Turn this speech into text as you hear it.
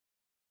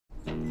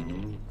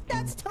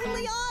That's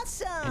totally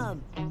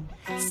awesome!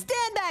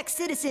 Stand back,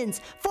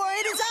 citizens, for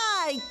it is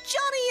I,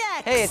 Johnny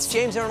X! Hey, it's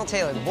James Arnold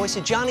Taylor, the voice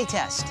of Johnny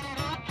Test.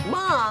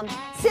 Mom,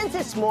 since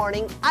this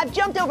morning, I've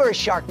jumped over a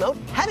shark moat,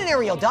 had an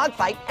aerial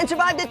dogfight, and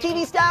survived a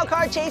TV-style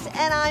car chase,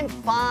 and I'm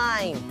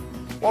fine.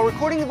 While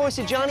recording the voice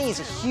of Johnny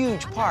is a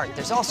huge part,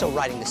 there's also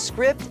writing the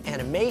script,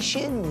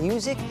 animation,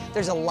 music.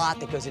 There's a lot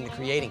that goes into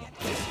creating it.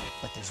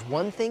 But there's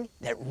one thing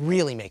that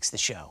really makes the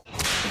show.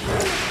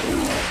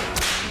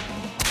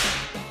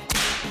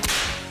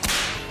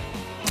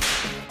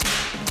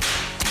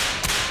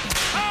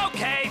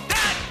 Okay,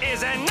 that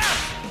is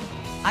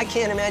enough! I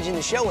can't imagine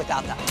the show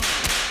without that.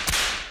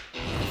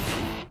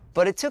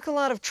 But it took a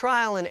lot of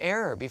trial and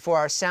error before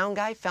our sound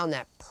guy found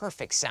that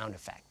perfect sound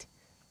effect.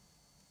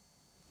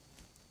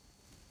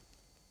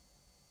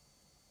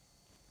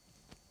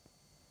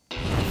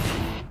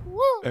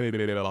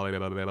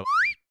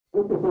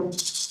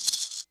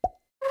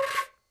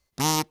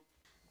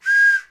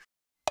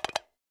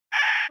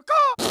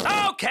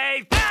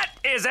 Okay, that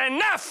is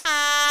enough!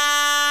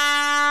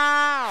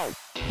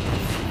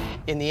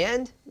 In the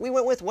end, we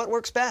went with what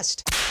works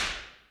best.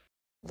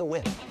 The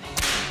whip.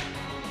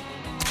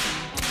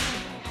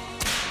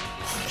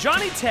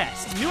 Johnny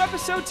Test, new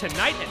episode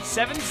tonight at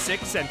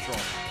 7/6 Central.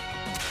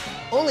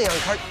 Only on